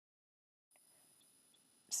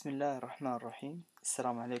بسم الله الرحمن الرحيم.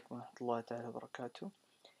 السلام عليكم ورحمة الله تعالى وبركاته.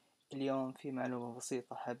 اليوم في معلومة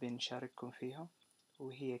بسيطة حابين نشارككم فيها،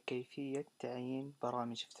 وهي كيفية تعيين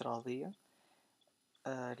برامج افتراضية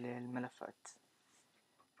للملفات.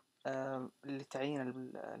 لتعيين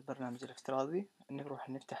البرنامج الافتراضي نروح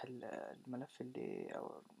نفتح الملف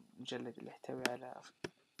أو المجلد اللي يحتوي على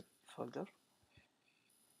فولدر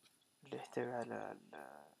اللي يحتوي على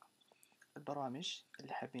البرامج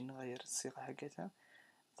اللي حابين نغير الصيغة حقتها.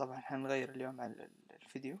 طبعا حنغير اليوم على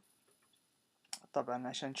الفيديو. طبعا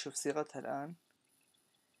عشان نشوف صيغتها الآن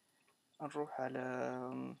نروح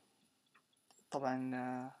على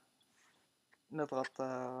طبعا نضغط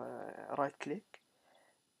رايت كليك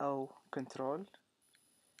أو كنترول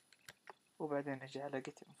وبعدين نجي على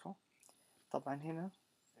get info. طبعا هنا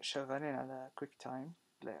شغالين على كويك تايم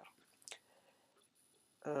بلاير.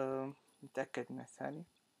 نتأكد من الثاني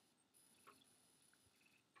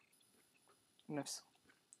نفسه.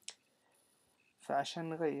 فعشان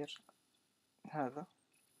نغير هذا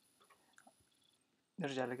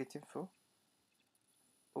نرجع على get info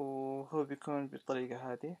وهو بيكون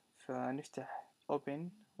بالطريقة هذه. فنفتح open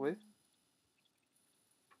with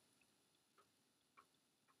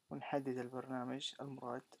ونحدد البرنامج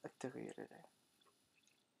المراد التغيير إليه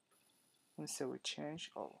ونسوي change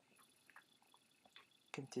all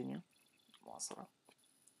continue مواصلة.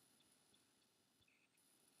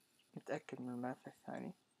 نتأكد من الملف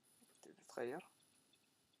الثاني تتغير.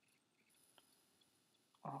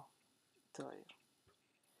 تغير.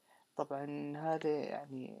 طبعا هذا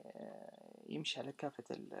يعني يمشي على كافة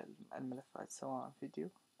الملفات سواء فيديو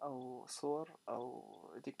أو صور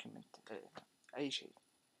أو دوكيمنت أي شيء،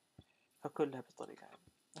 فكلها بالطريقة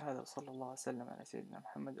هذه. هذا وصلى الله وسلم على سيدنا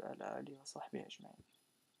محمد وعلى آله وصحبه أجمعين.